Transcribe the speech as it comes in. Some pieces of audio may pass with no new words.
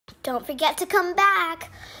Don't forget to come back.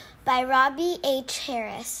 By Robbie H.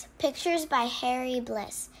 Harris. Pictures by Harry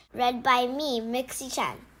Bliss. Read by me, Mixie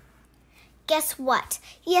Chen. Guess what?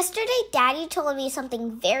 Yesterday, Daddy told me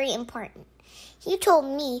something very important. He told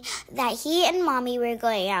me that he and Mommy were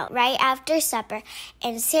going out right after supper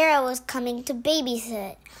and Sarah was coming to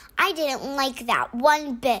babysit. I didn't like that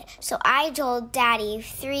one bit, so I told Daddy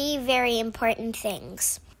 3 very important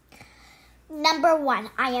things. Number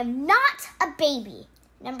 1, I am not a baby.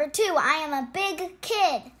 Number 2, I am a big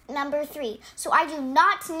kid. Number 3, so I do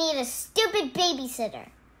not need a stupid babysitter.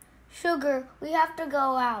 Sugar, we have to go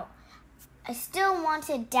out. I still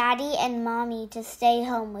wanted Daddy and Mommy to stay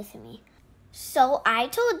home with me. So I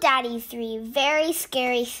told Daddy 3 very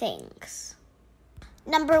scary things.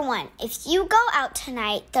 Number 1, if you go out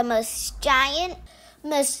tonight, the most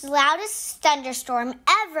loudest thunderstorm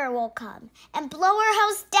ever will come and blow our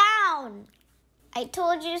house down. I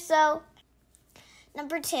told you so.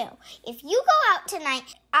 Number 2, if you go out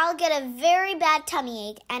tonight, I'll get a very bad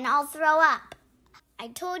tummy ache and I'll throw up. I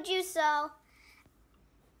told you so.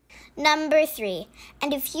 Number 3,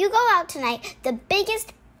 and if you go out tonight, the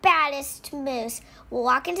biggest, baddest moose will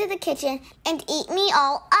walk into the kitchen and eat me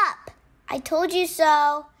all up. I told you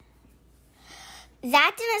so.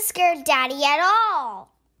 That didn't scare Daddy at all.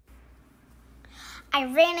 I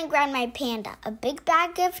ran and grabbed my panda, a big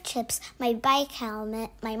bag of chips, my bike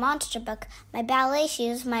helmet, my monster book, my ballet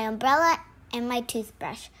shoes, my umbrella, and my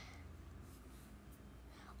toothbrush.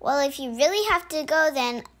 Well, if you really have to go,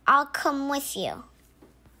 then I'll come with you.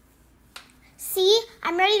 See,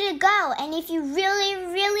 I'm ready to go, and if you really,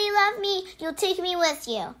 really love me, you'll take me with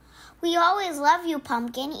you. We always love you,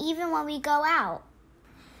 Pumpkin, even when we go out.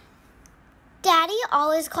 Daddy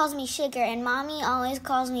always calls me Sugar, and Mommy always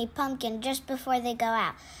calls me Pumpkin just before they go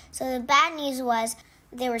out. So the bad news was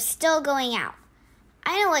they were still going out.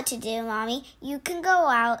 I know what to do, Mommy. You can go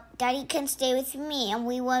out, Daddy can stay with me, and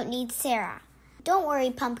we won't need Sarah. Don't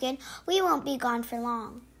worry, Pumpkin, we won't be gone for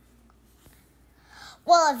long.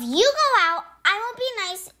 Well, if you go out, I won't be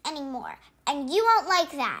nice anymore, and you won't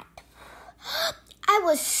like that. I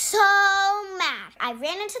was so mad. I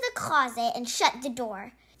ran into the closet and shut the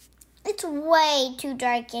door. It's way too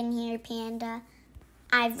dark in here, Panda.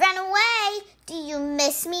 I've run away. Do you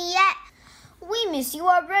miss me yet? We miss you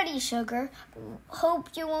already, Sugar. Hope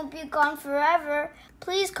you won't be gone forever.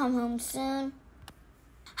 Please come home soon.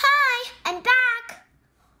 Hi, I'm back.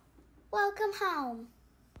 Welcome home.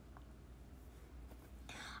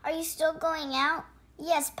 Are you still going out?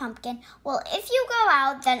 Yes, Pumpkin. Well, if you go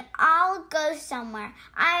out, then I'll go somewhere.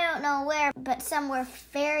 I don't know where, but somewhere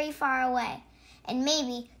very far away. And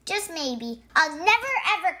maybe, just maybe, I'll never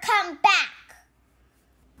ever come back.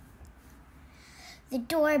 The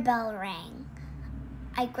doorbell rang.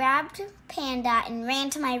 I grabbed Panda and ran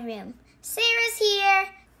to my room. Sarah's here.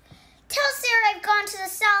 Tell Sarah I've gone to the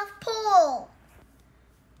South Pole.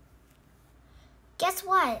 Guess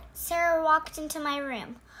what? Sarah walked into my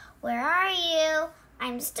room. Where are you?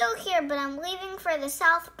 I'm still here, but I'm leaving for the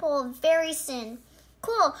South Pole very soon.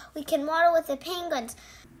 Cool, we can waddle with the penguins.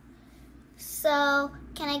 So,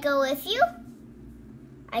 can I go with you?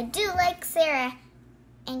 I do like Sarah,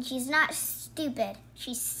 and she's not stupid.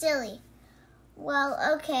 She's silly.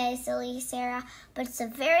 Well, okay, silly Sarah, but it's a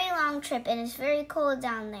very long trip and it's very cold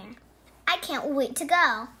down there. I can't wait to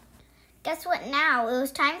go. Guess what now? It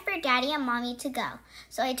was time for Daddy and Mommy to go.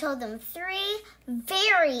 So I told them 3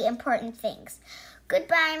 very important things.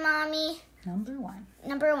 Goodbye, Mommy. Number 1.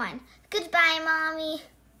 Number 1. Goodbye, Mommy.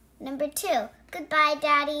 Number 2. Goodbye,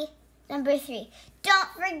 Daddy. Number 3. Don't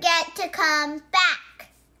forget to come back.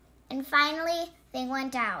 And finally, they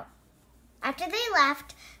went out. After they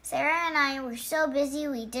left, Sarah and I were so busy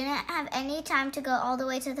we didn't have any time to go all the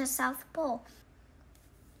way to the South Pole.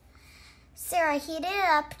 Sarah heated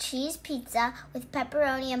up cheese pizza with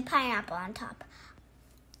pepperoni and pineapple on top.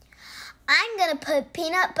 I'm going to put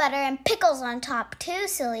peanut butter and pickles on top too,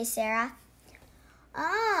 silly Sarah.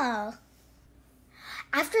 Oh.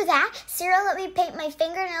 After that, Sarah let me paint my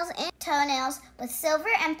fingernails and toenails with silver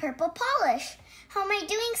and purple polish. How am I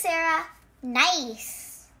doing, Sarah?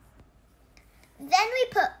 Nice. Then we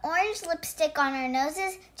put orange lipstick on our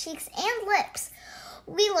noses, cheeks, and lips.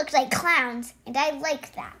 We looked like clowns, and I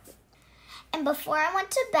liked that. And before I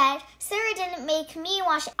went to bed, Sarah didn't make me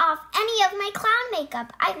wash off any of my clown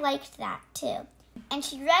makeup. I liked that too. And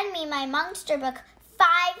she read me my monster book 5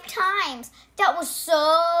 times. That was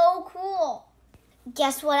so cool.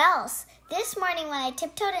 Guess what else? This morning when I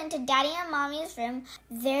tiptoed into Daddy and Mommy's room,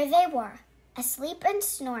 there they were, asleep and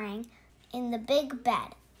snoring in the big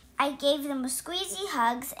bed. I gave them squeezy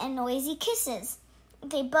hugs and noisy kisses.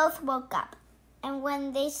 They both woke up, and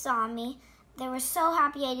when they saw me, They were so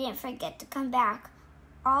happy I didn't forget to come back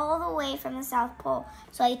all the way from the South Pole.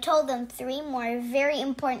 So I told them 3 more very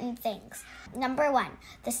important things. Number 1,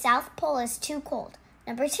 the South Pole is too cold.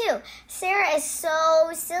 Number 2, Sarah is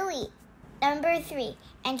so silly. Number 3,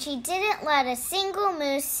 and she didn't let a single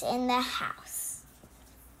moose in the house.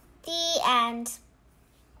 The end.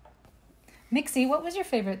 Mixie, what was your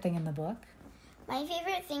favorite thing in the book? My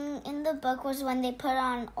favorite thing in the book was when they put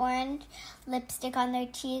on orange lipstick on their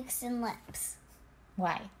cheeks and lips.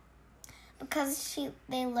 Why? Because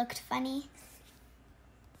they looked funny.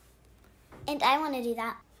 And I want to do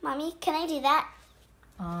that. Mommy, can I do that?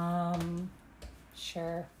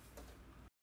 Sure.